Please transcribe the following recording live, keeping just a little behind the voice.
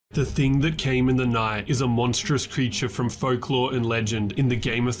The thing that came in the night is a monstrous creature from folklore and legend in the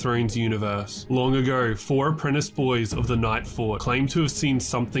Game of Thrones universe. Long ago, 4 apprentice boys of the Night Fort claimed to have seen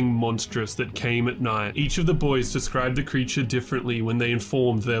something monstrous that came at night. Each of the boys described the creature differently when they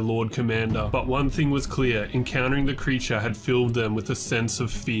informed their Lord Commander, but one thing was clear: encountering the creature had filled them with a sense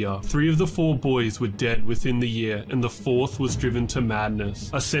of fear. 3 of the 4 boys were dead within the year, and the 4th was driven to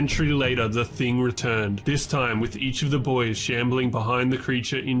madness. A century later, the thing returned, this time with each of the boys shambling behind the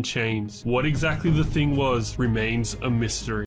creature in chains. What exactly the thing was remains a mystery.